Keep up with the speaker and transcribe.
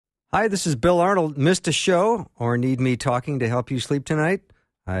Hi, this is Bill Arnold. Missed a show or need me talking to help you sleep tonight?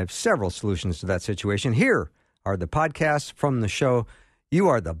 I have several solutions to that situation. Here are the podcasts from the show. You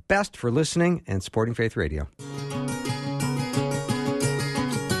are the best for listening and supporting Faith Radio.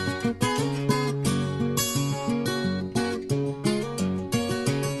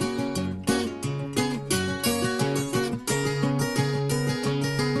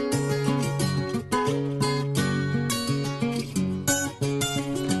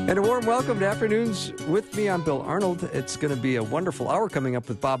 And a warm welcome to Afternoons with me. I'm Bill Arnold. It's going to be a wonderful hour coming up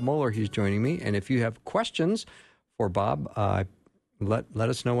with Bob Moeller. He's joining me. And if you have questions for Bob, let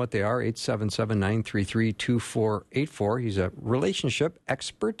us know what they are. 877-933-2484. He's a relationship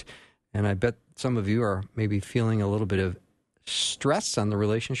expert. And I bet some of you are maybe feeling a little bit of stress on the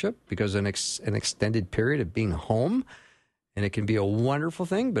relationship because of an extended period of being home. And it can be a wonderful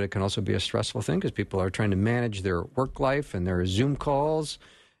thing, but it can also be a stressful thing because people are trying to manage their work life and their Zoom calls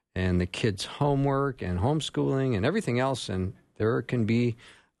and the kids' homework and homeschooling and everything else, and there can be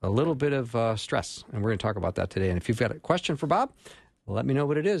a little bit of stress, and we're going to talk about that today. And if you've got a question for Bob, let me know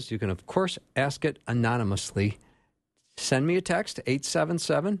what it is. You can, of course, ask it anonymously. Send me a text,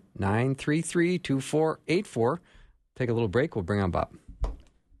 877-933-2484. Take a little break. We'll bring on Bob.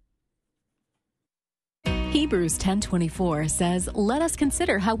 Hebrews 10:24 says, "Let us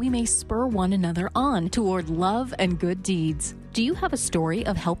consider how we may spur one another on toward love and good deeds." Do you have a story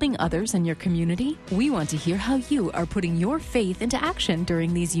of helping others in your community? We want to hear how you are putting your faith into action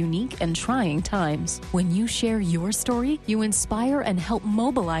during these unique and trying times. When you share your story, you inspire and help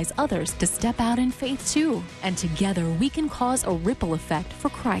mobilize others to step out in faith too. And together we can cause a ripple effect for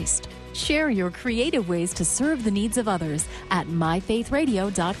Christ. Share your creative ways to serve the needs of others at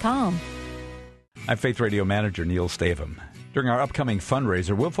myfaithradio.com. I'm Faith Radio Manager Neil Stavum. During our upcoming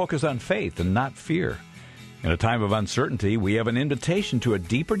fundraiser, we'll focus on faith and not fear. In a time of uncertainty, we have an invitation to a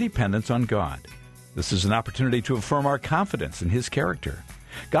deeper dependence on God. This is an opportunity to affirm our confidence in His character.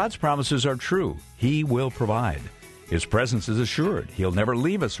 God's promises are true. He will provide. His presence is assured. He'll never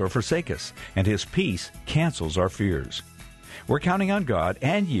leave us or forsake us, and His peace cancels our fears. We're counting on God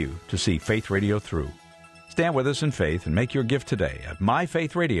and you to see Faith Radio through. Stand with us in faith and make your gift today at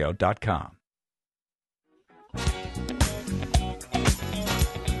myfaithradio.com.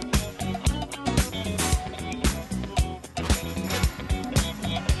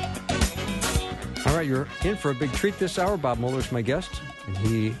 All right, you're in for a big treat this hour. Bob Moeller's my guest, and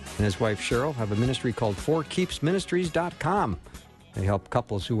he and his wife Cheryl have a ministry called ForKeepsMinistries.com. They help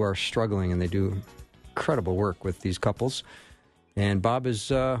couples who are struggling, and they do incredible work with these couples. And Bob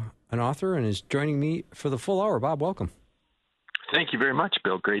is an author and is joining me for the full hour. Bob, welcome. Thank you very much,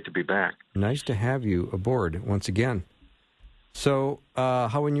 Bill. Great to be back. Nice to have you aboard once again. So,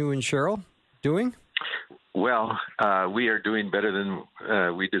 how are you and Cheryl doing? Well, we are doing better than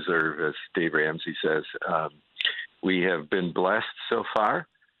we deserve, as Dave Ramsey says. We have been blessed so far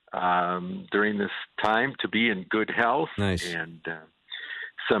during this time to be in good health. Nice. And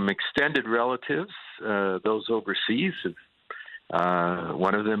some extended relatives, those overseas,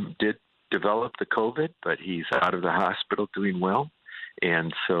 one of them did develop the COVID, but he's out of the hospital doing well.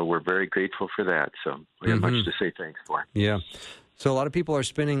 And so we're very grateful for that. So we have much to say thanks for. Yeah. So a lot of people are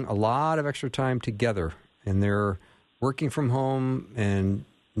spending a lot of extra time together, and they're working from home and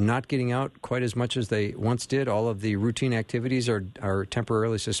not getting out quite as much as they once did. All of the routine activities are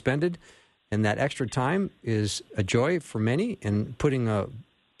temporarily suspended, and that extra time is a joy for many and putting a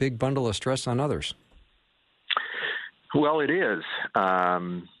big bundle of stress on others. Well, it is.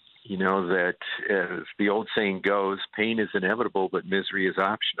 You know that, as the old saying goes, pain is inevitable, but misery is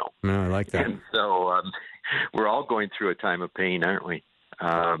optional. No, I like that. And so we're all going through a time of pain, aren't we?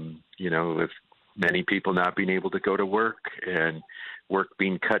 You know, with many people not being able to go to work and work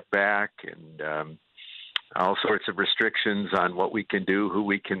being cut back and all sorts of restrictions on what we can do, who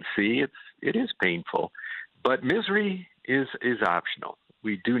we can see. It is painful. But misery is optional.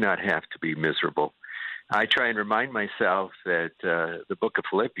 We do not have to be miserable. I try and remind myself that the book of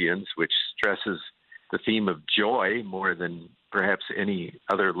Philippians, which stresses the theme of joy more than perhaps any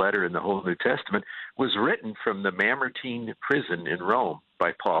other letter in the whole New Testament, was written from the Mamertine prison in Rome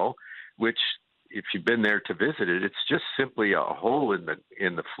by Paul, which, if you've been there to visit it, it's just simply a hole in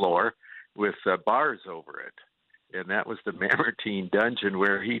the floor with bars over it. And that was the Mamertine dungeon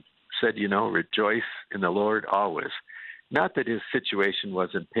where he said, you know, rejoice in the Lord always. Not that his situation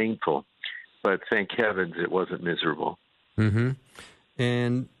wasn't painful, but thank heavens it wasn't miserable. Mm-hmm.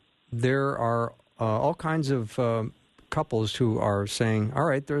 And there are all kinds of couples who are saying, all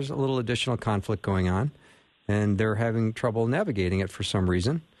right, there's a little additional conflict going on, and they're having trouble navigating it for some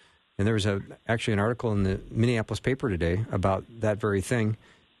reason. And there was actually an article in the Minneapolis paper today about that very thing.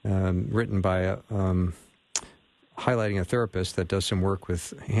 written by highlighting a therapist that does some work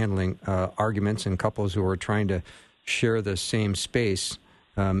with handling arguments in couples who are trying to share the same space,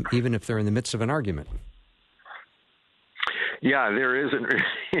 even if they're in the midst of an argument. Yeah, there isn't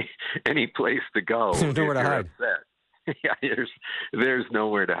really any place to go. There's nowhere to hide. Yeah, there's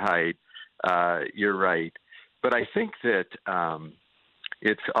nowhere to hide. You're right. But I think that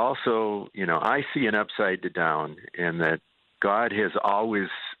it's also, I see an upside to down, and that God has always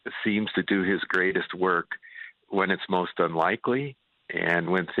seems to do his greatest work when it's most unlikely and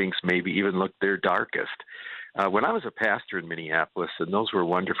when things maybe even look their darkest. When I was a pastor in Minneapolis, and those were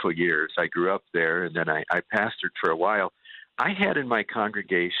wonderful years, I grew up there, and then I pastored for a while. I had in my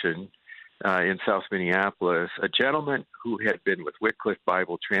congregation in South Minneapolis a gentleman who had been with Wycliffe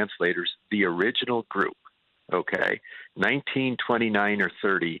Bible Translators, the original group. Okay, 1929 or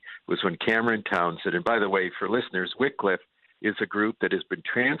 30 was when Cameron Townsend, and by the way, for listeners, Wycliffe is a group that has been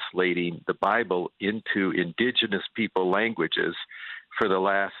translating the Bible into indigenous people languages for the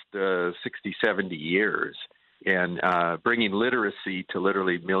last 60, 70 years, and bringing literacy to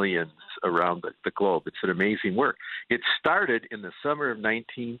literally millions around the globe. It's an amazing work. It started in the summer of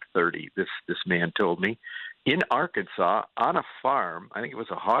 1930, this man told me, in Arkansas on a farm. I think it was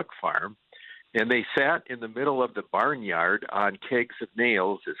a hog farm. And they sat in the middle of the barnyard on kegs of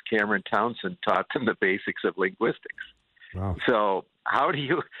nails as Cameron Townsend taught them the basics of linguistics. Wow. So how do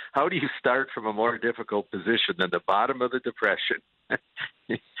you start from a more difficult position than the bottom of the Depression on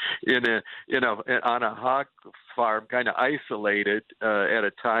a hog farm, kind of isolated at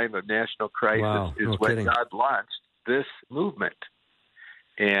a time of national crisis? Wow. Is No when kidding. God launched this movement.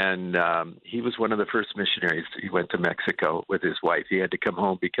 And he was one of the first missionaries. He went to Mexico with his wife. He had to come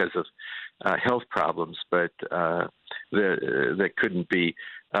home because of health problems, but that couldn't be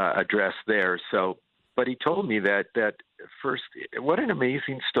addressed there. So, but he told me that first, what an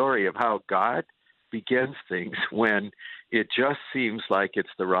amazing story of how God begins things when it just seems like it's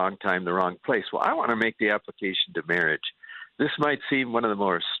the wrong time, the wrong place. Well, I want to make the application to marriage. This might seem one of the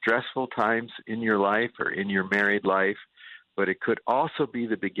more stressful times in your life or in your married life, but it could also be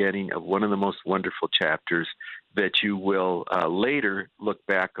the beginning of one of the most wonderful chapters that you will later look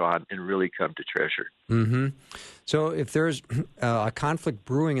back on and really come to treasure. Mm-hmm. So if there's a conflict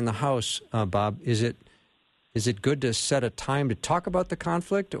brewing in the house, Bob, is it good to set a time to talk about the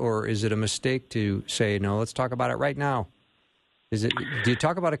conflict, or is it a mistake to say, no, let's talk about it right now? Do you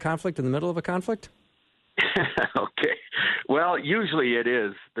talk about a conflict in the middle of a conflict? Okay. Well, usually it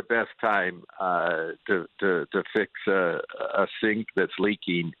is the best time to fix a sink that's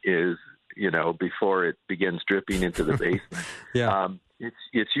leaking is, before it begins dripping into the basement. Yeah.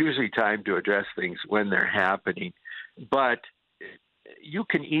 It's usually time to address things when they're happening. But you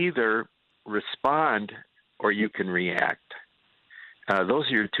can either respond or you can react. Those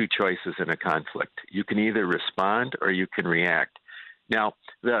are your two choices in a conflict. You can either respond or you can react. Now,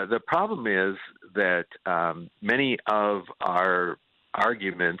 the problem is that many of our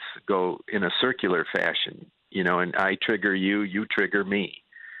arguments go in a circular fashion, and I trigger you, you trigger me.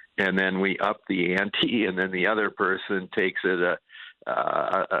 And then we up the ante, and then the other person takes it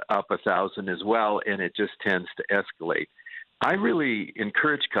up 1,000 as well, and it just tends to escalate. I really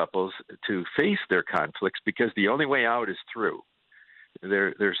encourage couples to face their conflicts because the only way out is through.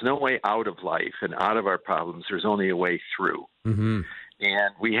 There's no way out of life and out of our problems. There's only a way through. Mm-hmm.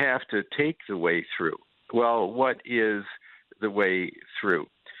 And we have to take the way through. Well, what is the way through?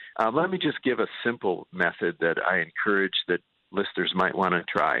 Let me just give a simple method that I encourage that listeners might want to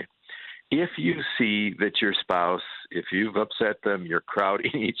try. If you see that your spouse, if you've upset them, you're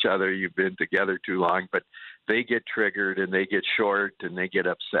crowding each other, you've been together too long, but they get triggered and they get short and they get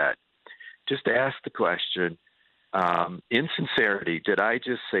upset, just ask the question, in sincerity, did I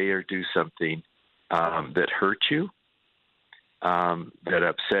just say or do something that hurt you, that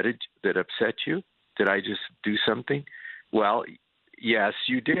upset you? Did I just do something? Well, yes,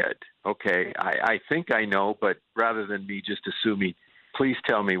 you did. Okay, I think I know, but rather than me just assuming, please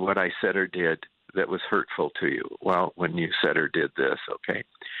tell me what I said or did that was hurtful to you. Well, when you said or did this, okay.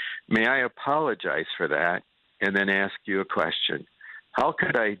 May I apologize for that and then ask you a question? How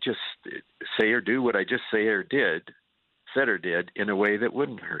could I just say or do what I just said or did in a way that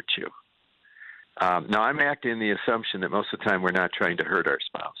wouldn't hurt you? Now, I'm acting the assumption that most of the time we're not trying to hurt our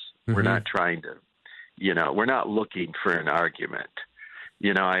spouse. Mm-hmm. We're not trying to, we're not looking for an argument.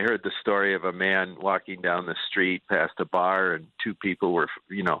 I heard the story of a man walking down the street past a bar and two people were,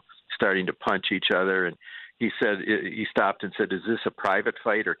 starting to punch each other. And he stopped and said, is this a private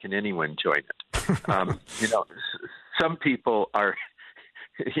fight or can anyone join it? Some people are,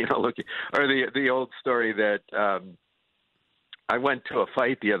 looking, or the old story that I went to a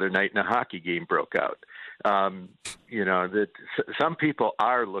fight the other night and a hockey game broke out. That some people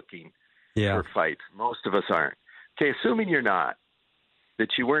are looking for fights. Most of us aren't. Okay, assuming you're not, that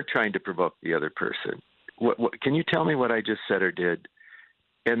you weren't trying to provoke the other person. What can you tell me what I just said or did?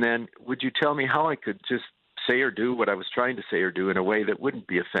 And then would you tell me how I could just say or do what I was trying to say or do in a way that wouldn't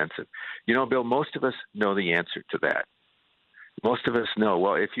be offensive? Bill, most of us know the answer to that. Most of us know,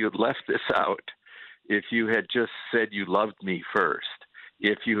 well, if you had left this out, if you had just said you loved me first,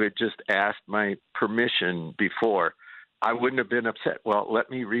 if you had just asked my permission before, I wouldn't have been upset. Well,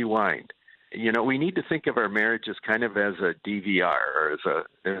 let me rewind. We need to think of our marriage as kind of as a DVR or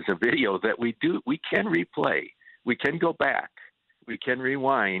as a video that we can replay. We can go back. We can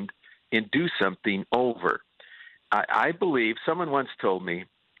rewind and do something over. I believe someone once told me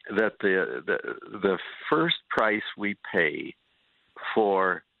that the first price we pay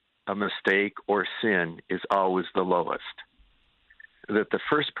for a mistake or sin is always the lowest. That the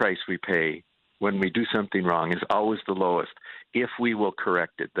first price we pay when we do something wrong is always the lowest if we will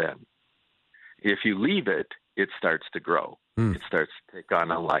correct it then. If you leave it, it starts to grow. It starts to take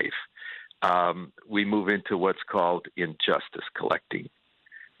on a life. We move into what's called injustice collecting,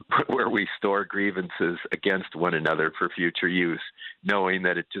 where we store grievances against one another for future use, knowing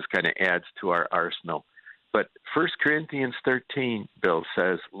that it just kind of adds to our arsenal. But 1 Corinthians 13, Bill,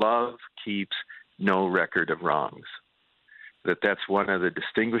 says, love keeps no record of wrongs. That's one of the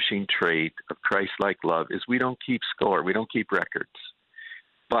distinguishing traits of Christ-like love is we don't keep score, we don't keep records.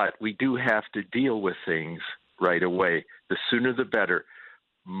 But we do have to deal with things right away. The sooner the better.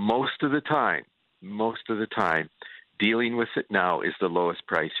 Most of the time, dealing with it now is the lowest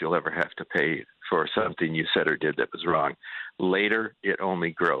price you'll ever have to pay for something you said or did that was wrong. Later, it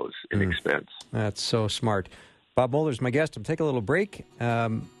only grows in expense. That's so smart. Bob Moeller is my guest. I'll take a little break.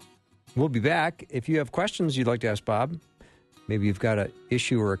 We'll be back. If you have questions you'd like to ask Bob, maybe you've got an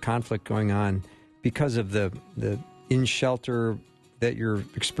issue or a conflict going on because of the in-shelter that you're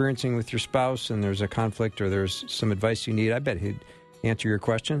experiencing with your spouse and there's a conflict or there's some advice you need, I bet he'd answer your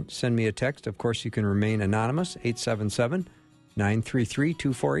question. Send me a text. Of course, you can remain anonymous,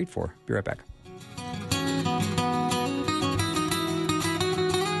 877-933-2484. Be right back.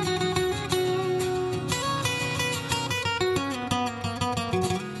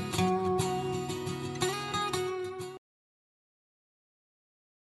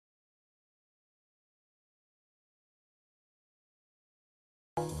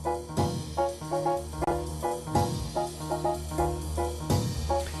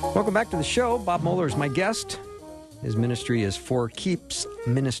 Welcome back to the show. Bob Moeller is my guest. His ministry is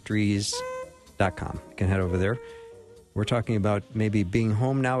forkeepsministries.com. You can head over there. We're talking about maybe being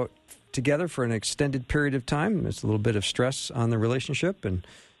home now together for an extended period of time. There's a little bit of stress on the relationship, and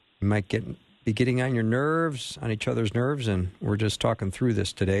you might be getting on your nerves, on each other's nerves, and we're just talking through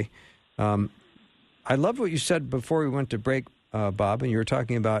this today. I loved what you said before we went to break, Bob, and you were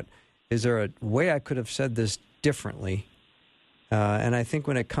talking about, is there a way I could have said this differently? And I think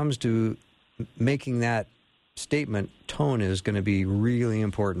when it comes to making that statement, tone is going to be really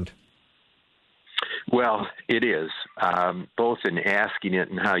important. Well, it is, both in asking it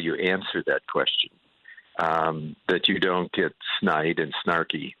and how you answer that question, that you don't get snide and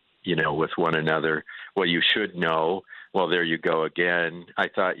snarky, with one another. Well, you should know. Well, there you go again. I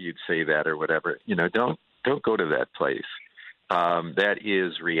thought you'd say that or whatever. Don't go to that place. That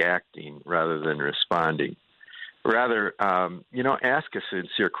is reacting rather than responding. Rather, ask a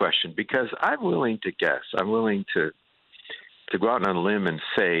sincere question, because I'm willing to guess. I'm willing to go out on a limb and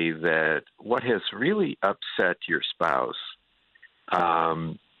say that what has really upset your spouse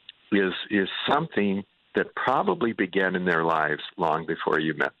is something that probably began in their lives long before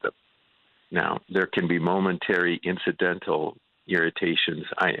you met them. Now, there can be momentary, incidental irritations.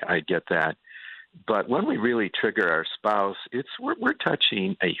 I get that. But when we really trigger our spouse, we're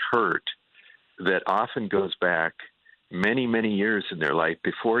touching a hurt that often goes back many, many years in their life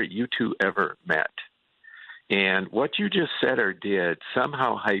before you two ever met. And what you just said or did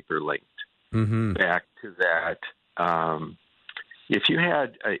somehow hyperlinked back to that. If you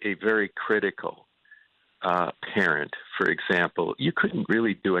had a very critical parent, for example, you couldn't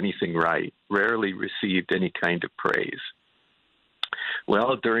really do anything right, rarely received any kind of praise.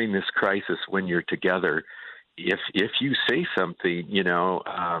 Well, during this crisis, when you're together, if you say something,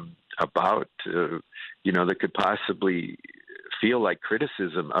 about, that could possibly feel like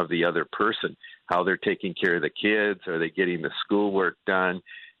criticism of the other person, how they're taking care of the kids, are they getting the schoolwork done,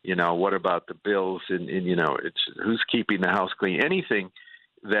 what about the bills, and it's who's keeping the house clean, anything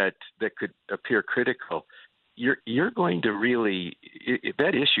that could appear critical, you're going to really,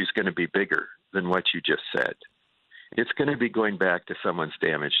 that issue is going to be bigger than what you just said. it's going to be going back to someone's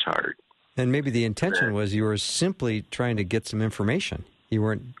damaged heart. And maybe the intention was you were simply trying to get some information. You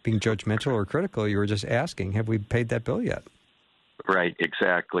weren't being judgmental or critical. You were just asking, have we paid that bill yet? Right,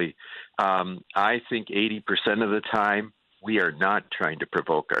 exactly. I think 80% of the time we are not trying to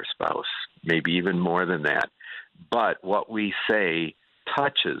provoke our spouse, maybe even more than that. But what we say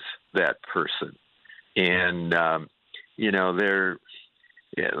touches that person. And, they're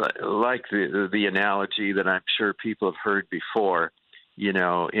like the analogy that I'm sure people have heard before, in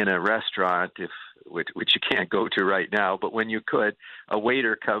a restaurant, which you can't go to right now, but when you could, a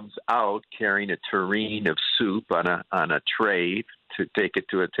waiter comes out carrying a tureen of soup on a tray to take it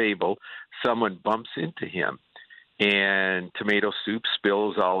to a table. Someone bumps into him, and tomato soup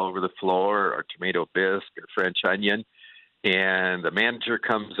spills all over the floor, or tomato bisque, or French onion. And the manager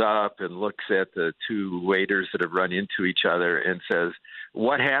comes up and looks at the two waiters that have run into each other and says,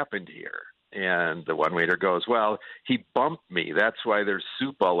 "What happened here?" And the one waiter goes, "Well, he bumped me. That's why there's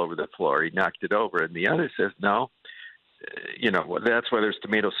soup all over the floor. He knocked it over." And the other says, "No, that's why there's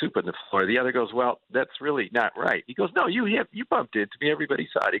tomato soup on the floor." The other goes, "Well, that's really not right." He goes, "No, you bumped into me. Everybody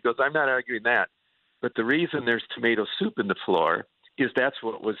saw it." He goes, "I'm not arguing that. But the reason there's tomato soup in the floor is that's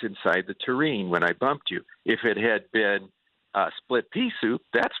what was inside the tureen when I bumped you. If it had been split pea soup,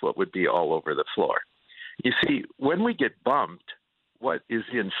 that's what would be all over the floor." You see, when we get bumped, what is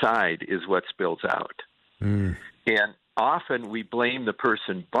inside is what spills out. And often we blame the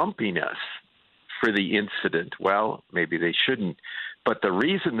person bumping us for the incident. Well, maybe they shouldn't. But the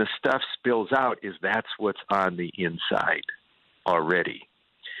reason the stuff spills out is that's what's on the inside already.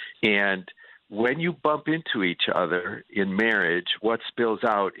 And when you bump into each other in marriage, what spills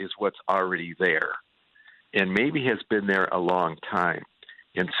out is what's already there, and maybe has been there a long time.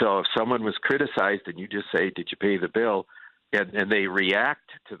 And so if someone was criticized and you just say, "Did you pay the bill?" and they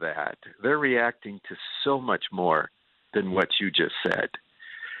react to that, they're reacting to so much more than what you just said.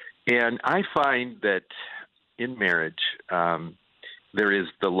 And I find that in marriage, there is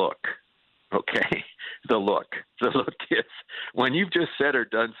the look, okay? The look. The look is when you've just said or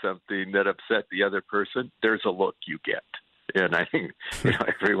done something that upset the other person, there's a look you get. And I think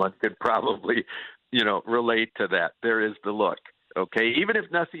everyone could probably relate to that. There is the look, okay? Even if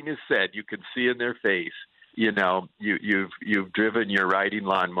nothing is said, you can see in their face, you've driven your riding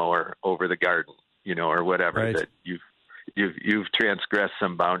lawnmower over the garden, or whatever, right, that you've transgressed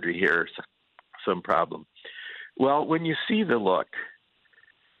some boundary here, some problem. Well, when you see the look,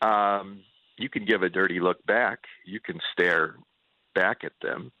 you can give a dirty look back. You can stare back at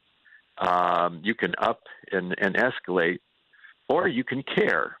them. You can up and escalate, or you can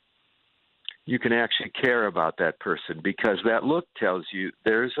care. You can actually care about that person because that look tells you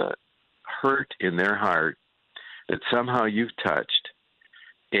there's a hurt in their heart that somehow you've touched.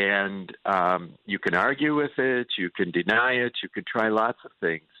 And you can argue with it, you can deny it, you can try lots of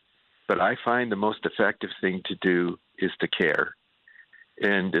things. But I find the most effective thing to do is to care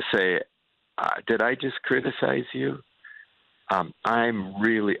and to say, did I just criticize you? I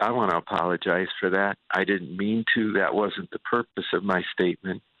want to apologize for that. I didn't mean to. That wasn't the purpose of my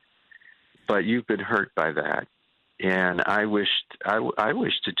statement. But you've been hurt by that. And I wish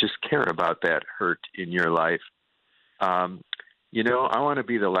to just care about that hurt in your life. I want to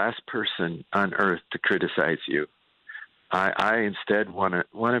be the last person on earth to criticize you. I instead want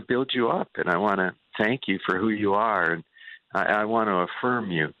to build you up, and I want to thank you for who you are, and I want to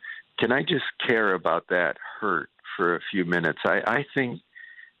affirm you. Can I just care about that hurt for a few minutes? I think,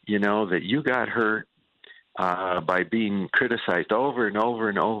 that you got hurt by being criticized over and over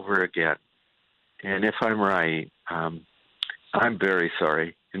and over again. And if I'm right, I'm very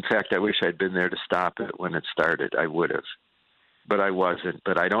sorry. In fact, I wish I'd been there to stop it when it started. I would have. But I wasn't.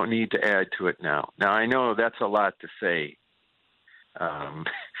 But I don't need to add to it now. Now, I know that's a lot to say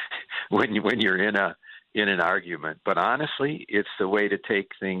when you're in an argument. But honestly, it's the way to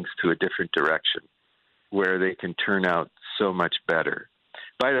take things to a different direction where they can turn out so much better.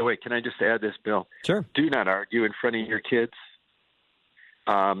 By the way, can I just add this, Bill? Sure. Do not argue in front of your kids.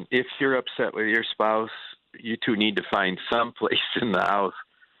 If you're upset with your spouse, you two need to find some place in the house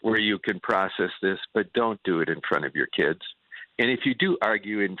where you can process this, but don't do it in front of your kids. And if you do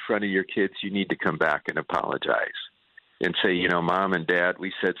argue in front of your kids, you need to come back and apologize and say, Mom and Dad,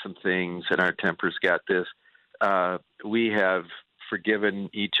 we said some things and our tempers got this. We have forgiven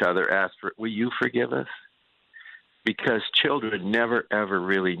each other. Will you forgive us? Because children never, ever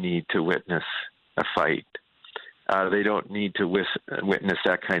really need to witness a fight. They don't need to witness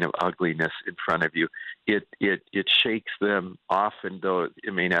that kind of ugliness in front of you. It shakes them, often though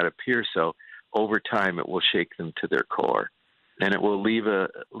it may not appear so. Over time, it will shake them to their core, and it will leave a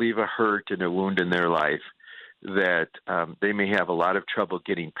hurt and a wound in their life that they may have a lot of trouble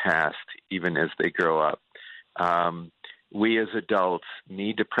getting past even as they grow up. We as adults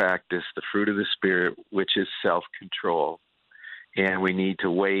need to practice the fruit of the Spirit, which is self-control, and we need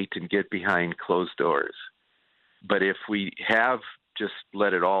to wait and get behind closed doors. But if we have just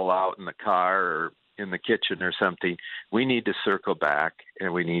let it all out in the car or in the kitchen or something, we need to circle back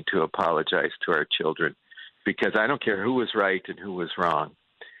and we need to apologize to our children, because I don't care who was right and who was wrong.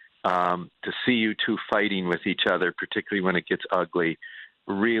 To see you two fighting with each other, particularly when it gets ugly,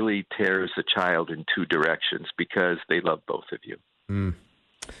 really tears a child in two directions because they love both of you. Mm.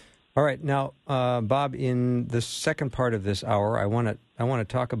 All right, now, Bob, in the second part of this hour, I want to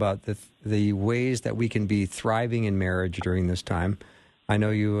talk about the ways that we can be thriving in marriage during this time. I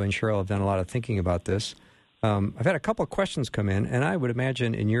know you and Cheryl have done a lot of thinking about this. I've had a couple of questions come in, and I would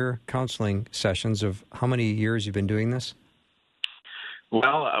imagine in your counseling sessions of how many years you've been doing this?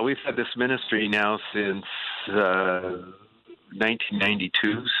 Well, we've had this ministry now since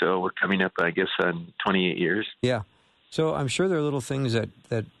 1992, so we're coming up, I guess, on 28 years. Yeah. So I'm sure there are little things that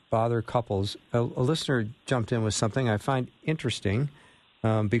bother couples. A listener jumped in with something I find interesting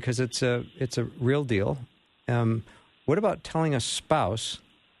because it's a real deal. What about telling a spouse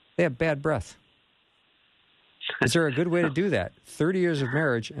they have bad breath? Is there a good way to do that? 30 years of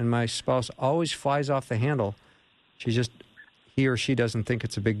marriage, and my spouse always flies off the handle. He or she doesn't think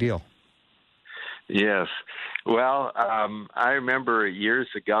it's a big deal. Yes. Well, I remember years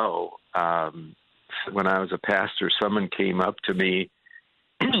ago when I was a pastor, someone came up to me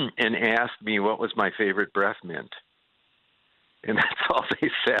and asked me what was my favorite breath mint. And that's all they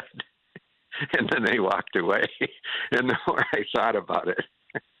said. And then they walked away. And the more I thought about it,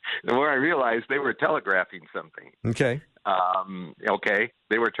 the more I realized they were telegraphing something. Okay. Okay.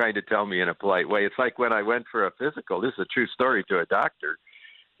 They were trying to tell me in a polite way. It's like when I went for a physical. This is a true story to a doctor.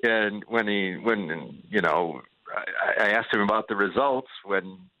 And when I asked him about the results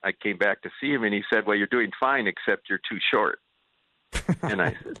when I came back to see him, and he said, "Well, you're doing fine, except you're too short." And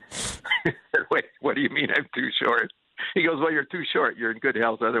I said, "Wait, what do you mean I'm too short?" He goes, "Well, you're too short. You're in good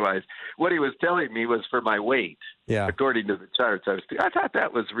health otherwise." What he was telling me was for my weight. Yeah. According to the charts, I thought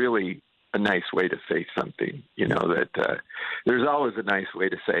that was really a nice way to say something. That there's always a nice way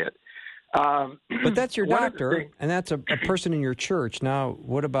to say it. But that's your doctor, and that's a person in your church. Now,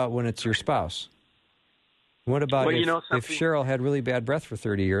 what about when it's your spouse? What about if Cheryl had really bad breath for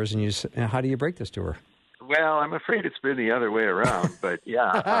 30 years, and how do you break this to her? Well, I'm afraid it's been the other way around, but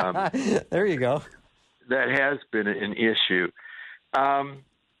yeah. There you go. That has been an issue. I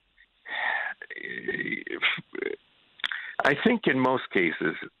think in most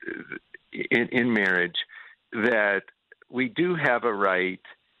cases in marriage that we do have a right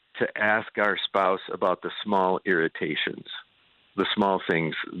to ask our spouse about the small irritations, the small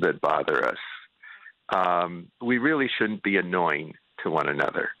things that bother us. We really shouldn't be annoying to one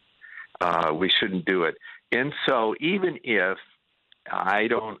another. We shouldn't do it. And so even if I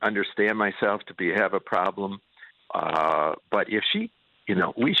don't understand myself to have a problem, but if she,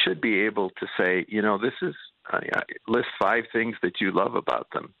 we should be able to say, this is, list 5 things that you love about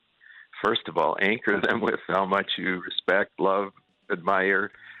them. First of all, anchor them with how much you respect, love,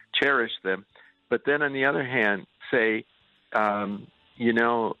 admire, cherish them. But then on the other hand, say, I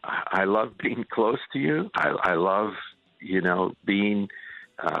love being close to you. I love, being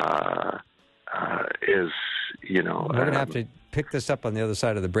We're going to have to pick this up on the other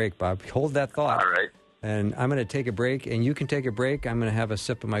side of the break, Bob. Hold that thought. All right. And I'm going to take a break, and you can take a break. I'm going to have a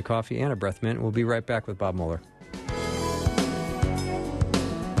sip of my coffee and a breath mint. We'll be right back with Bob Moeller.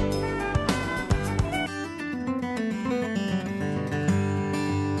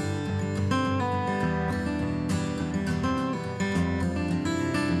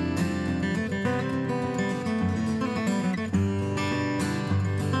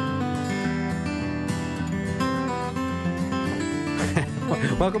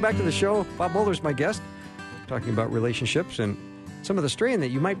 Welcome back to the show. Bob Moeller's my guest, talking about relationships and some of the strain that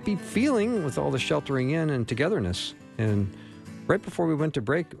you might be feeling with all the sheltering in and togetherness. And right before we went to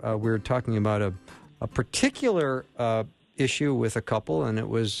break, we were talking about a particular issue with a couple, and it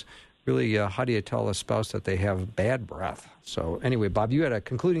was really how do you tell a spouse that they have bad breath? So anyway, Bob, you had a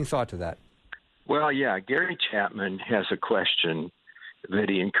concluding thought to that. Well, yeah, Gary Chapman has a question that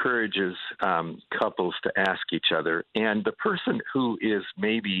he encourages couples to ask each other. And the person who is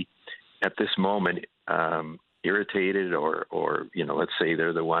maybe at this moment irritated or let's say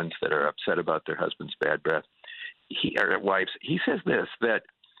they're the ones that are upset about their husband's bad breath, or wives, he says this, that,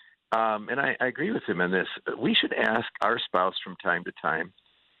 and I agree with him on this, we should ask our spouse from time to time,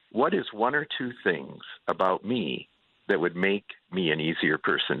 what is 1 or 2 things about me that would make me an easier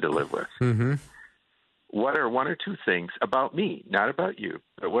person to live with? Mm-hmm. what are one or two things about me, not about you,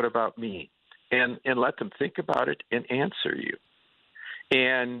 but what about me? And let them think about it and answer you.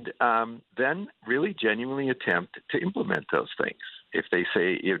 And then really genuinely attempt to implement those things. If they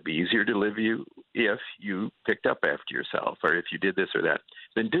say it would be easier to live you if you picked up after yourself, or if you did this or that,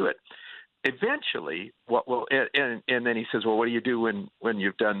 then do it. Eventually, what will and then he says, well, what do you do when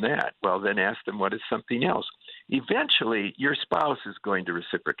you've done that? Well, then ask them what is something else. Eventually, your spouse is going to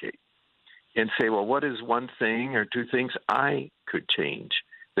reciprocate and say, well, what is one thing or two things I could change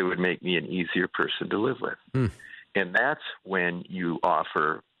that would make me an easier person to live with? Mm. And that's when you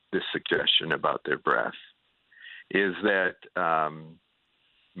offer this suggestion about their breath, is that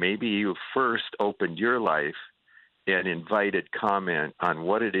maybe you first opened your life and invited comment on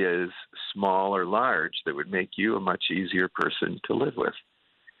what it is, small or large, that would make you a much easier person to live with,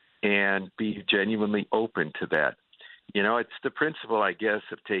 and be genuinely open to that. You know, it's the principle, I guess,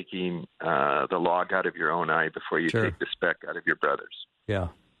 of taking the log out of your own eye before you Sure. take the speck out of your brother's. Yeah,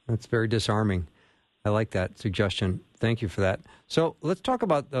 that's very disarming. I like that suggestion. Thank you for that. So let's talk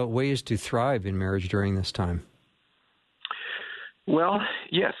about the ways to thrive in marriage during this time. Well,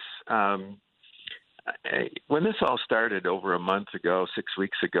 yes. When this all started over a month ago, 6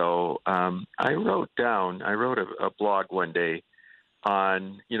 weeks ago, I wrote a blog one day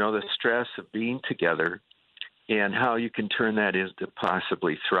on, the stress of being together and how you can turn that into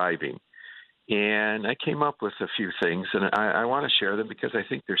possibly thriving. And I came up with a few things, and I want to share them because I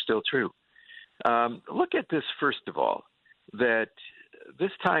think they're still true. Look at this, first of all, that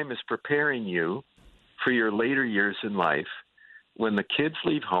this time is preparing you for your later years in life when the kids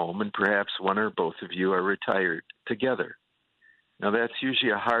leave home and perhaps one or both of you are retired together. Now, that's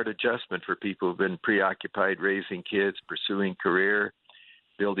usually a hard adjustment for people who've been preoccupied raising kids, pursuing career,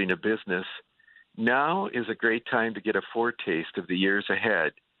 building a business. Now is a great time to get a foretaste of the years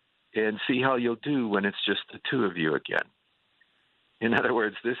ahead and see how you'll do when it's just the two of you again. In other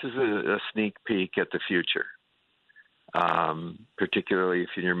words, this is a sneak peek at the future, particularly if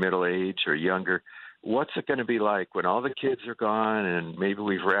you're in your middle age or younger. What's it going to be like when all the kids are gone and maybe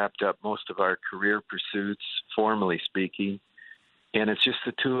we've wrapped up most of our career pursuits, formally speaking, and it's just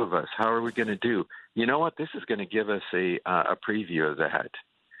the two of us? How are we going to do? You know what? This is going to give us a preview of that.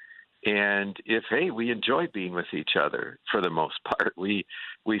 And if, we enjoy being with each other for the most part, we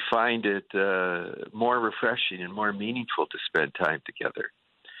find it more refreshing and more meaningful to spend time together.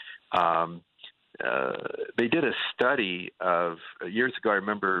 They did a study of years ago. I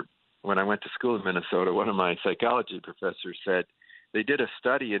remember when I went to school in Minnesota, one of my psychology professors said they did a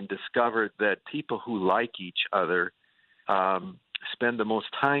study and discovered that people who like each other spend the most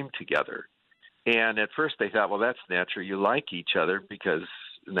time together. And at first they thought, well, that's natural. You like each other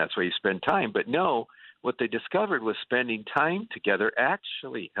and that's why you spend time. But no, what they discovered was spending time together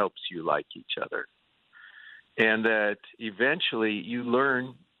actually helps you like each other. And that eventually you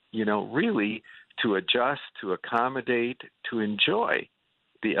learn, really to adjust, to accommodate, to enjoy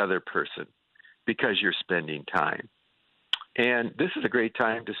the other person because you're spending time. And this is a great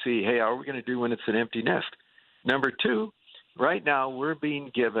time to see, how are we going to do when it's an empty nest? Number two, right now we're being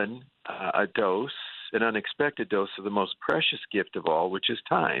given an unexpected dose of the most precious gift of all, which is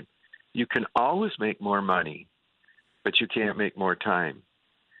time. You can always make more money, but you can't make more time.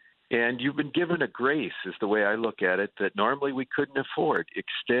 And you've been given a grace, is the way I look at it, that normally we couldn't afford,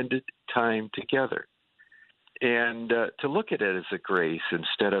 extended time together. And to look at it as a grace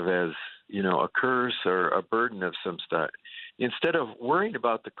instead of as, a curse or a burden of some stuff. Instead of worrying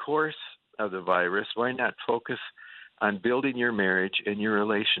about the course of the virus, why not focus on building your marriage and your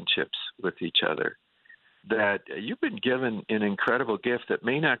relationships with each other? That you've been given an incredible gift that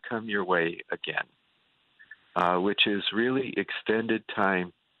may not come your way again, which is really extended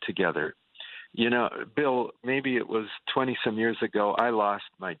time together. Bill, maybe it was 20-some years ago, I lost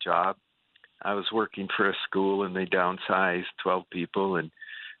my job. I was working for a school, and they downsized 12 people, and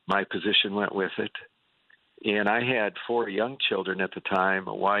my position went with it. And I had 4 young children at the time,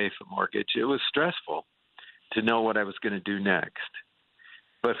 a wife, a mortgage. It was stressful to know what I was going to do next.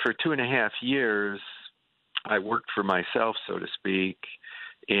 But for 2.5 years, I worked for myself, so to speak,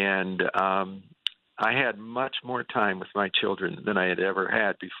 and I had much more time with my children than I had ever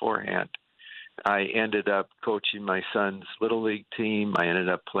had beforehand. I ended up coaching my son's Little League team. I ended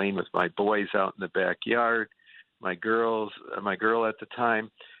up playing with my boys out in the backyard, my girl at the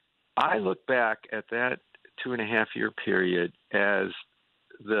time. I look back at that 2.5-year period as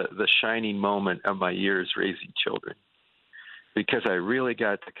the shining moment of my years raising children, because I really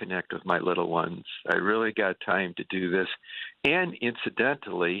got to connect with my little ones. I really got time to do this. And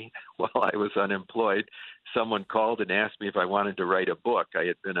incidentally, while I was unemployed, someone called and asked me if I wanted to write a book. I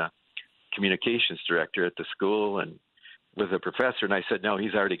had been a communications director at the school and with a professor. And I said, no,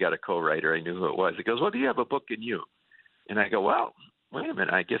 he's already got a co-writer. I knew who it was. He goes, well, do you have a book in you? And I go, well, wait a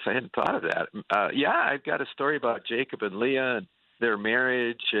minute. I guess I hadn't thought of that. Yeah, I've got a story about Jacob and Leah and their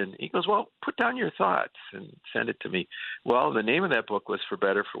marriage. And he goes, well, put down your thoughts and send it to me. Well, the name of that book was For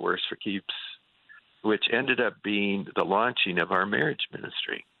Better, For Worse, For Keeps, which ended up being the launching of our marriage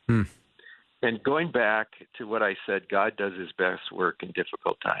ministry. And going back to what I said, God does his best work in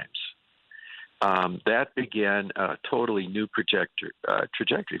difficult times. That began a totally new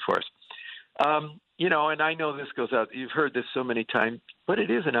trajectory for us. And I know this goes out, you've heard this so many times, but it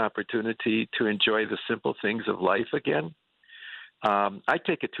is an opportunity to enjoy the simple things of life again. I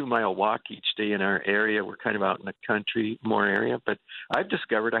take a 2-mile walk each day in our area. We're kind of out in the country, more area, but I've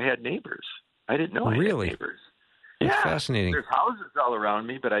discovered I had neighbors. I didn't know I had neighbors. That's yeah, fascinating. There's houses all around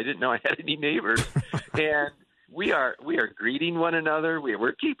me, but I didn't know I had any neighbors. And we are greeting one another.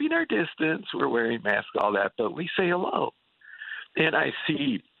 We're keeping our distance. We're wearing masks, all that, but we say hello. And I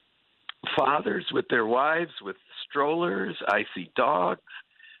see fathers with their wives with strollers. I see dogs.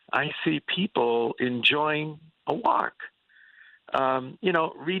 I see people enjoying a walk.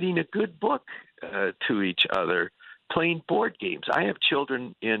 Reading a good book to each other, playing board games. I have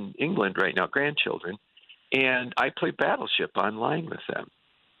children in England right now, grandchildren, and I play Battleship online with them.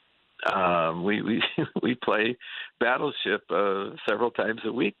 We play Battleship several times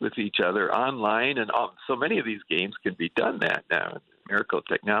a week with each other online, and so many of these games can be done that now. Miracle of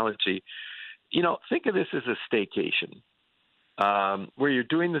technology. Think of this as a staycation, where you're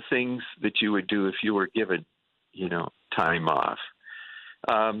doing the things that you would do if you were given, time off.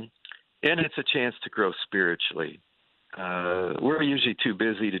 And it's a chance to grow spiritually. We're usually too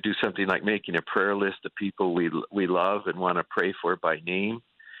busy to do something like making a prayer list of people we love and want to pray for by name.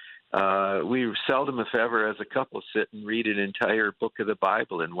 We seldom, if ever, as a couple, sit and read an entire book of the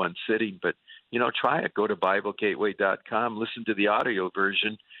Bible in one sitting. But, try it. Go to BibleGateway.com, listen to the audio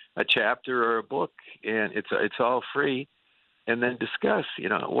version, a chapter or a book, and it's all free. And then discuss,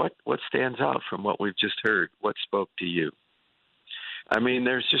 what stands out from what we've just heard, what spoke to you. I mean,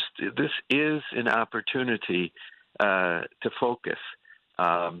 this is an opportunity to focus.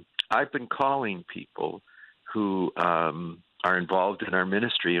 I've been calling people who are involved in our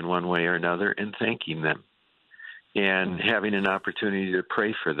ministry in one way or another and thanking them and having an opportunity to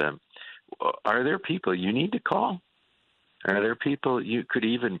pray for them. Are there people you need to call? Are there people you could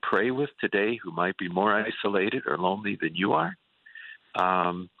even pray with today who might be more isolated or lonely than you are?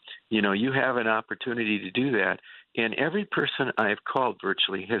 You have an opportunity to do that. And every person I've called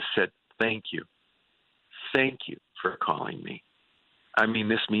virtually has said, thank you. Thank you for calling me. I mean,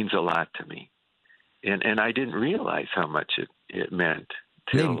 this means a lot to me. And I didn't realize how much it meant.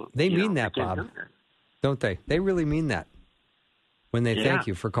 They mean that, Bob, don't they? They really mean that when they thank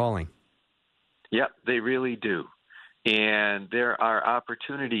you for calling. Yep, they really do. And there are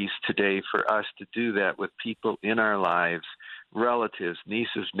opportunities today for us to do that with people in our lives, relatives,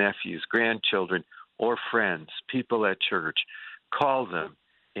 nieces, nephews, grandchildren, or friends, people at church. Call them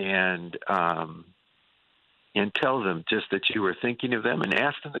and tell them just that you were thinking of them and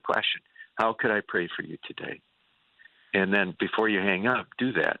ask them the question, how could I pray for you today? And then before you hang up,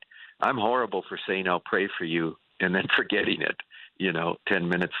 do that. I'm horrible for saying I'll pray for you and then forgetting it, 10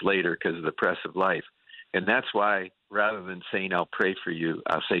 minutes later because of the press of life. And that's why rather than saying I'll pray for you,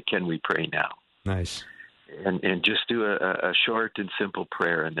 I'll say, can we pray now? Nice. And just do a short and simple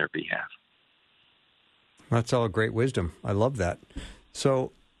prayer in their behalf. That's all great wisdom. I love that.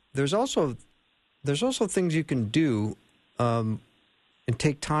 So there's also things you can do and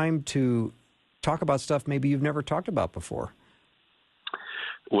take time to talk about stuff maybe you've never talked about before.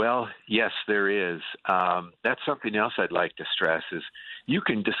 Well, yes, there is. That's something else I'd like to stress is you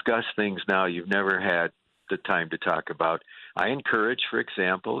can discuss things now you've never had the time to talk about. I encourage, for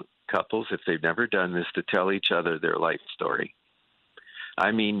example, couples, if they've never done this, to tell each other their life story.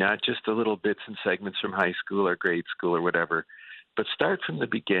 I mean, not just the little bits and segments from high school or grade school or whatever, but start from the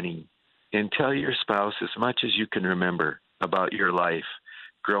beginning and tell your spouse as much as you can remember about your life,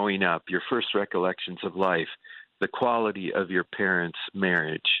 growing up, your first recollections of life, the quality of your parents'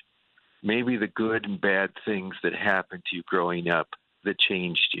 marriage, maybe the good and bad things that happened to you growing up that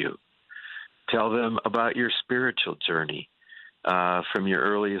changed you. Tell them about your spiritual journey, from your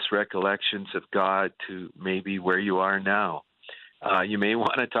earliest recollections of God to maybe where you are now. You may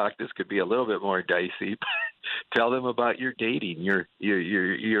want to talk, this could be a little bit more dicey, but tell them about your dating, your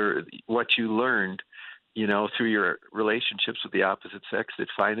what you learned, through your relationships with the opposite sex that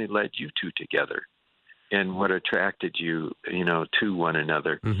finally led you two together and what attracted you, to one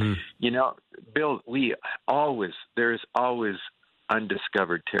another. Mm-hmm. Bill, there's always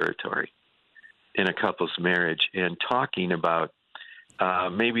undiscovered territory. in a couple's marriage and talking about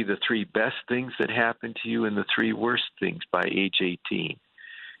maybe the 3 best things that happened to you and the 3 worst things by age 18.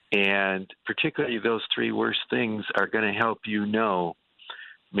 And particularly those 3 worst things are going to help you know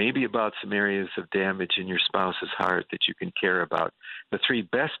maybe about some areas of damage in your spouse's heart that you can care about. The 3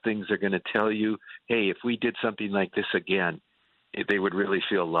 best things are going to tell you, hey, if we did something like this again, they would really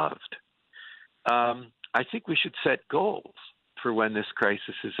feel loved. I think we should set goals for when this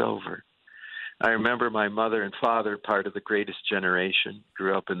crisis is over. I remember my mother and father, part of the greatest generation,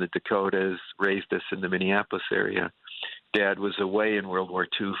 grew up in the Dakotas, raised us in the Minneapolis area. Dad was away in World War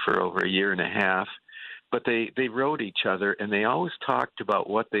II for over a year and a half, but they wrote each other, and they always talked about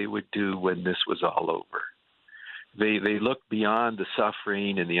what they would do when this was all over. They looked beyond the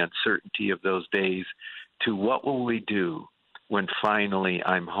suffering and the uncertainty of those days to what will we do when finally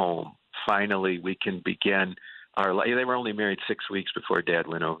I'm home. Finally, we can begin our life. They were only married 6 weeks before Dad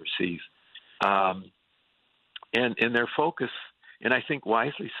went overseas. And their focus, and I think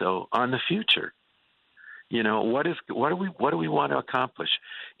wisely so, on the future. You know, what do we want to accomplish?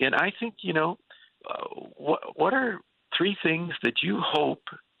 And I think, you know, what are 3 things that you hope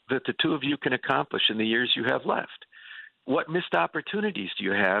that the 2 of you can accomplish in the years you have left? What missed opportunities do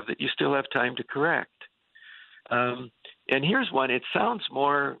you have that you still have time to correct? And here's one. It sounds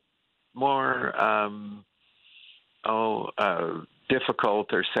more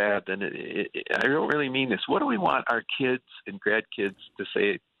difficult or sad than I don't really mean this. What do we want our kids and grandkids to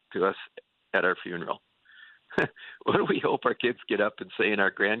say to us at our funeral? What do we hope our kids get up and say and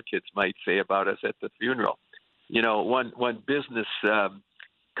our grandkids might say about us at the funeral? You know, one business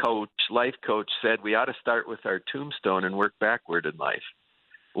life coach said we ought to start with our tombstone and work backward in life.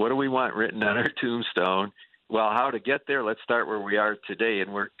 What do we want written on our tombstone? Well, how to get there? Let's start where we are today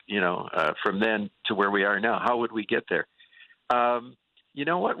and work, from then to where we are now. How would we get there? You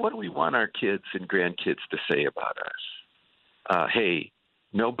know what? What do we want our kids and grandkids to say about us? Hey,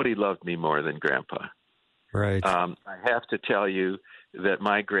 nobody loved me more than Grandpa. Right. I have to tell you that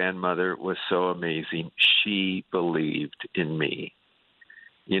my grandmother was so amazing. She believed in me.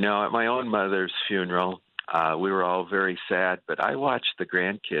 You know, at my own mother's funeral, we were all very sad, but I watched the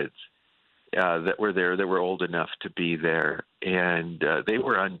grandkids that were there, that were old enough to be there, and they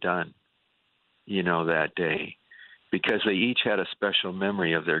were undone, that day, because they each had a special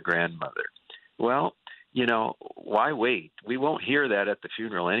memory of their grandmother. Well, why wait? We won't hear that at the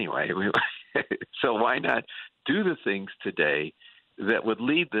funeral anyway. So why not do the things today that would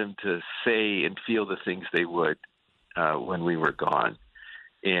lead them to say and feel the things they would when we were gone?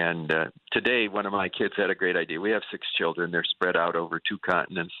 And today, one of my kids had a great idea. We have 6 children. They're spread out over 2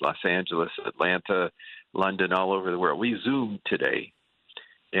 continents, Los Angeles, Atlanta, London, all over the world. We Zoomed today,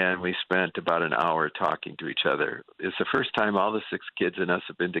 and we spent about an hour talking to each other. It's the first time all the 6 kids and us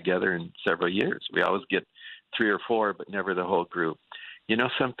have been together in several years. We always get 3 or 4, but never the whole group. You know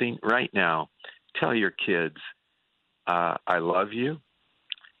something? Right now, tell your kids, I love you.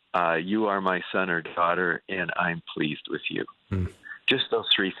 You are my son or daughter, and I'm pleased with you. Just those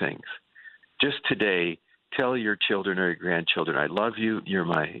 3 things. Just today, tell your children or your grandchildren, I love you. You're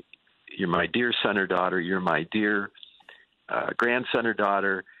my dear son or daughter. You're my dear grandson or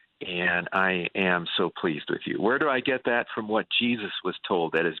daughter, and I am so pleased with you. Where do I get that? From what Jesus was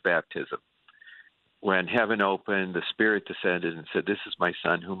told at his baptism. When heaven opened, the Spirit descended and said, this is my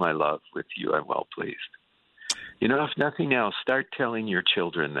son whom I love. With you I'm well pleased. If nothing else, start telling your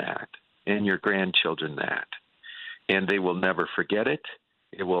children that and your grandchildren that. And they will never forget it.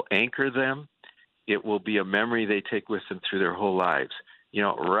 It will anchor them. It will be a memory they take with them through their whole lives.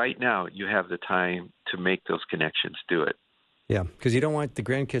 Right now you have the time to make those connections. Do it. Yeah, because you don't want the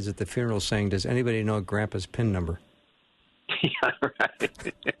grandkids at the funeral saying, does anybody know Grandpa's PIN number? Yeah,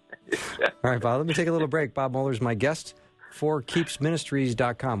 right. All right, Bob, let me take a little break. Bob Moeller is my guest for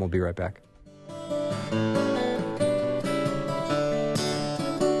KeepsMinistries.com. We'll be right back.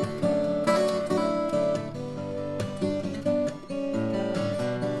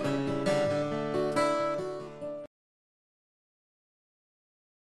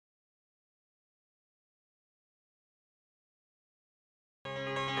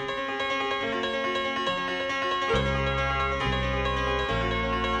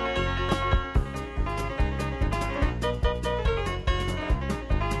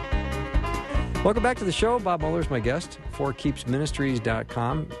 Welcome back to the show. Bob Moeller is my guest for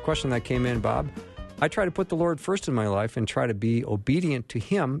KeepsMinistries.com. Question that came in, Bob. I try to put the Lord first in my life and try to be obedient to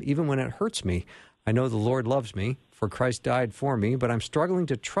Him even when it hurts me. I know the Lord loves me, for Christ died for me, but I'm struggling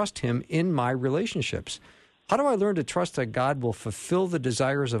to trust Him in my relationships. How do I learn to trust that God will fulfill the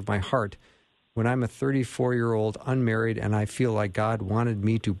desires of my heart when I'm a 34-year-old unmarried and I feel like God wanted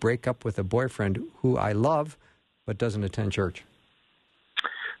me to break up with a boyfriend who I love but doesn't attend church?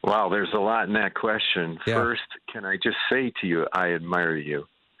 Wow, there's a lot in that question. Yeah. First, can I just say to you, I admire you,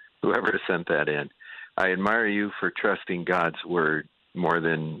 whoever sent that in. I admire you for trusting God's word more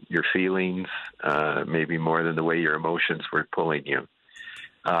than your feelings, maybe more than the way your emotions were pulling you.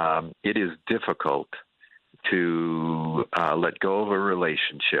 It is difficult to let go of a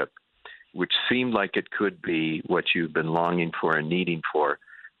relationship which seemed like it could be what you've been longing for and needing for,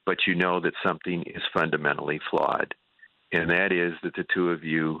 but you know that something is fundamentally flawed. And that is that the two of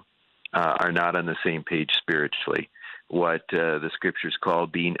you are not on the same page spiritually, what the scriptures call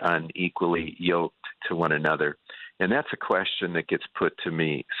being unequally yoked to one another. And that's a question that gets put to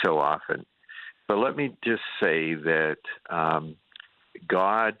me so often. But let me just say that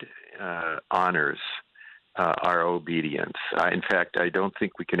God honors our obedience. In fact, I don't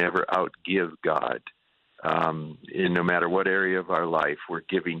think we can ever outgive God. In no matter what area of our life we're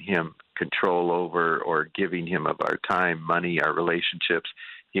giving him control over or giving him of our time, money, our relationships,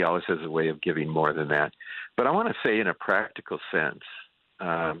 he always has a way of giving more than that. But I want to say in a practical sense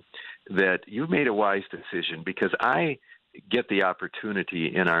that you made a wise decision, because I get the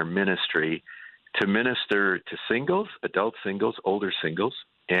opportunity in our ministry to minister to singles, adult singles, older singles,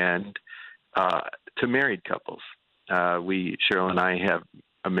 and to married couples. Cheryl and I have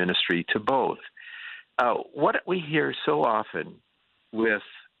a ministry to both. What we hear so often with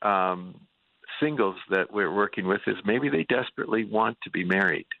singles that we're working with is maybe they desperately want to be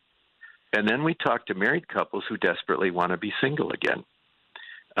married. And then we talk to married couples who desperately want to be single again.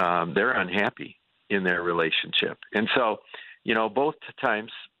 They're unhappy in their relationship. And so, both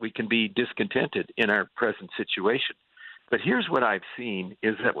times we can be discontented in our present situation. But here's what I've seen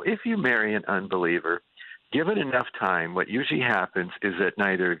is that if you marry an unbeliever, given enough time, what usually happens is that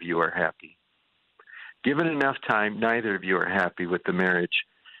neither of you are happy. Given enough time, neither of you are happy with the marriage.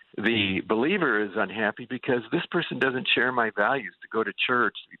 The believer is unhappy because this person doesn't share my values, to go to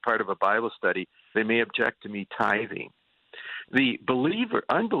church, to be part of a Bible study. They may object to me tithing. The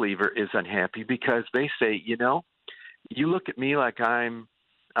unbeliever is unhappy because they say, you look at me like I'm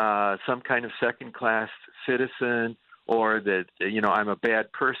some kind of second-class citizen, or that, I'm a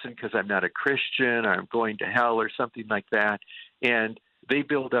bad person because I'm not a Christian, or I'm going to hell, or something like that. And they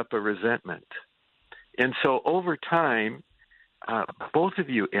build up a resentment. And so over time, both of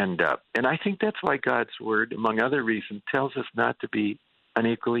you end up, and I think that's why God's word, among other reasons, tells us not to be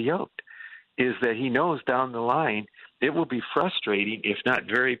unequally yoked, is that he knows down the line it will be frustrating, if not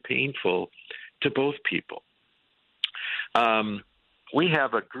very painful, to both people. We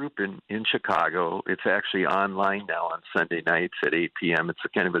have a group in Chicago. It's actually online now on Sunday nights at 8 p.m. It's a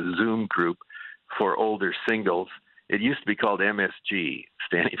kind of a Zoom group for older singles. It used to be called MSG,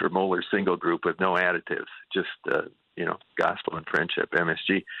 standing for Moeller Single Group with no additives, just, gospel and friendship,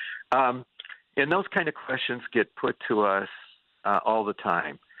 MSG. And those kind of questions get put to us all the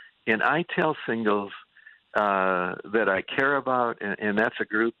time. And I tell singles that I care about, and that's a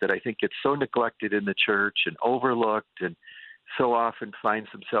group that I think gets so neglected in the church and overlooked and so often finds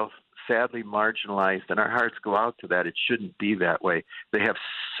themselves sadly marginalized, and our hearts go out to that. It shouldn't be that way. They have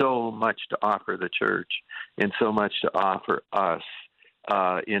so much to offer the church and so much to offer us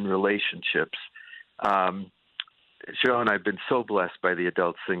in relationships. Cheryl and I have been so blessed by the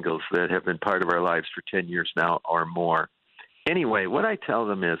adult singles that have been part of our lives for 10 years now or more. Anyway, what I tell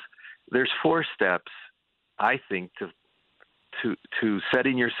them is there's 4 steps, I think, to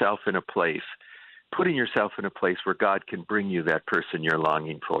setting yourself in a place, putting yourself in a place where God can bring you that person you're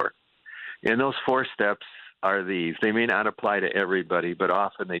longing for. And those 4 steps are these. They may not apply to everybody, but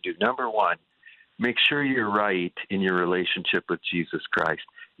often they do. Number 1, make sure you're right in your relationship with Jesus Christ.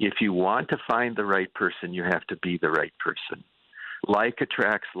 If you want to find the right person, you have to be the right person. Like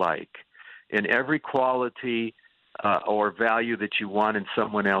attracts like. And every quality or value that you want in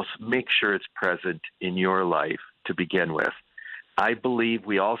someone else, make sure it's present in your life to begin with. I believe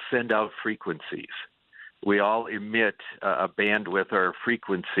we all send out frequencies. We all emit a bandwidth or a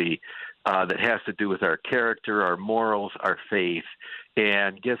frequency that has to do with our character, our morals, our faith.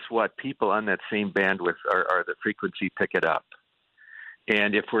 And guess what? People on that same bandwidth are the frequency pick it up.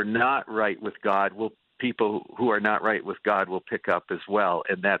 And if we're not right with God, people who are not right with God will pick up as well,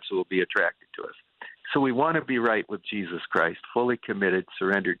 and that's who will be attracted to us. So we want to be right with Jesus Christ, fully committed,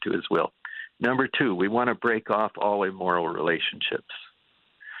 surrendered to his will. Number 2, we want to break off all immoral relationships.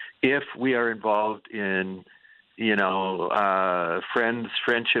 If we are involved in,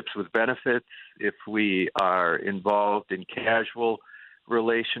 friendships with benefits, if we are involved in casual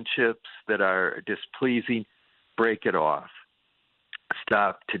relationships that are displeasing, break it off.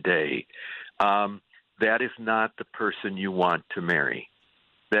 Stop today. that is not the person you want to marry.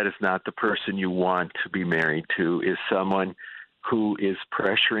 That is not the person you want to be married to, is someone who is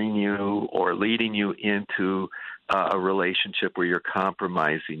pressuring you or leading you into a relationship where you're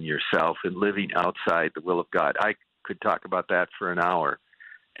compromising yourself and living outside the will of God. I could talk about that for an hour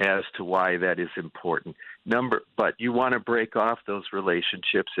as to why that is important. But you want to break off those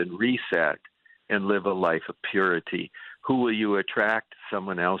relationships and reset and live a life of purity. Who will you attract?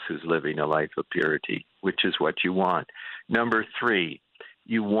 Someone else who's living a life of purity, which is what you want. Number 3,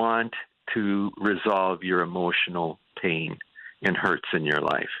 you want to resolve your emotional pain and hurts in your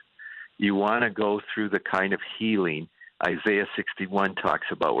life. You want to go through the kind of healing Isaiah 61 talks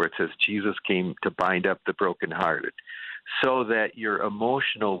about, where it says Jesus came to bind up the brokenhearted, so that your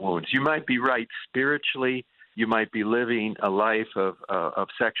emotional wounds, you might be right spiritually, you might be living a life of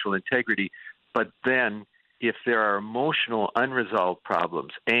sexual integrity, but then if there are emotional unresolved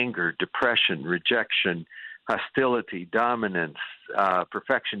problems, anger, depression, rejection, hostility, dominance,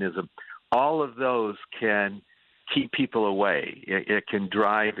 perfectionism, all of those can keep people away. It can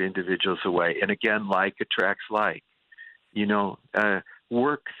drive individuals away. And again, like attracts like.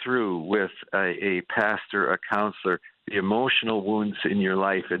 Work through with a pastor, a counselor, the emotional wounds in your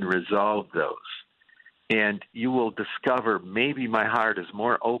life and resolve those. And you will discover maybe my heart is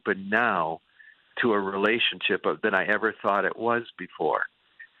more open now to a relationship than I ever thought it was before.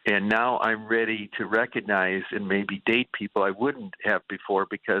 And now I'm ready to recognize and maybe date people I wouldn't have before,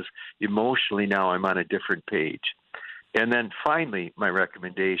 because emotionally now I'm on a different page. And then finally, my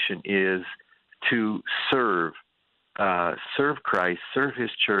recommendation is to serve Christ, serve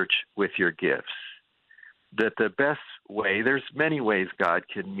his church with your gifts. That the best way, there's many ways God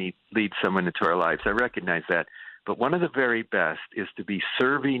can lead someone into our lives. I recognize that. But one of the very best is to be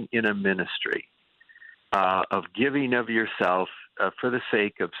serving in a ministry, of giving of yourself for the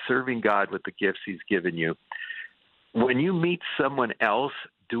sake of serving God with the gifts he's given you. When you meet someone else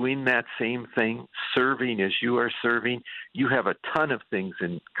doing that same thing, serving as you are serving, you have a ton of things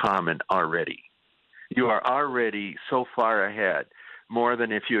in common already. You are already so far ahead, more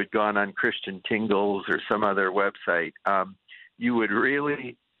than if you had gone on Christian Tingles or some other website. You would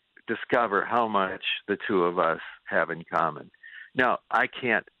really discover how much the two of us have in common. Now, I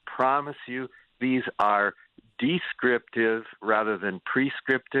can't promise you these are descriptive rather than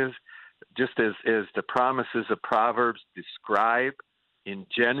prescriptive, just as the promises of Proverbs describe in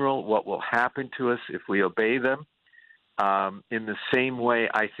general what will happen to us if we obey them. In the same way,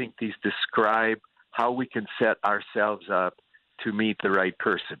 I think these describe how we can set ourselves up to meet the right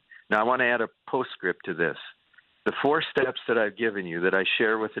person. Now, I want to add a postscript to this. The 4 steps that I've given you that I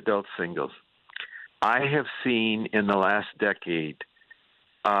share with adult singles, I have seen in the last decade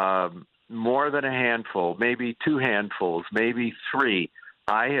more than a handful, maybe 2 handfuls, maybe 3.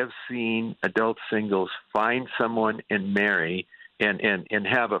 I have seen adult singles find someone and marry and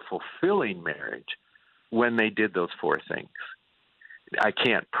have a fulfilling marriage when they did those 4 things. I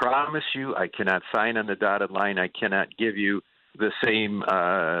can't promise you, I cannot sign on the dotted line, I cannot give you the same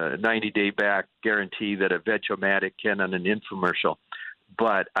 90-day back guarantee that a Veg-O-Matic can on an infomercial.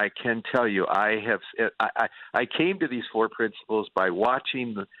 But I can tell you, I came to these 4 principles by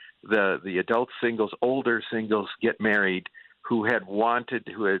watching the adult singles, older singles get married who had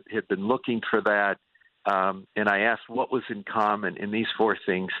been looking for that. And I asked what was in common, and these 4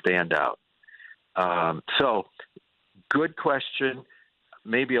 things stand out. So good question,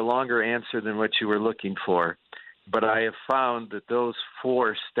 maybe a longer answer than what you were looking for. But I have found that those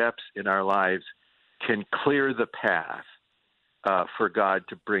 4 steps in our lives can clear the path for God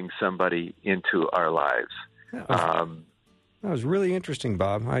to bring somebody into our lives. That was really interesting,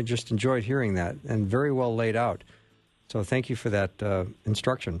 Bob. I just enjoyed hearing that, and very well laid out. So thank you for that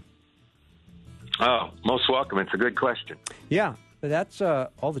instruction. Oh, most welcome. It's a good question. Yeah, but that's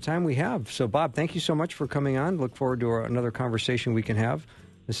all the time we have. So, Bob, thank you so much for coming on. Look forward to another conversation we can have.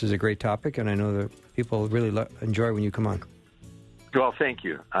 This is a great topic, and I know that people really enjoy when you come on. Well, thank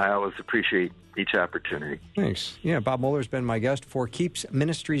you. I always appreciate each opportunity. Thanks. Yeah, Bob Moeller's been my guest.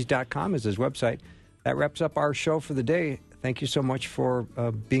 ForKeepsMinistries.com is his website. That wraps up our show for the day. Thank you so much for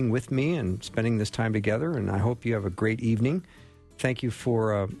being with me and spending this time together, and I hope you have a great evening. Thank you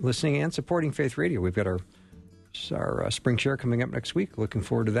for listening and supporting Faith Radio. We've got our spring share coming up next week. Looking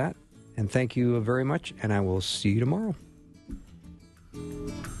forward to that. And thank you very much, and I will see you tomorrow.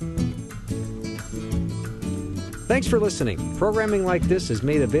 Thanks for listening. Programming like this is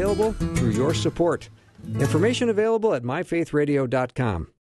made available through your support. Information available at myfaithradio.com.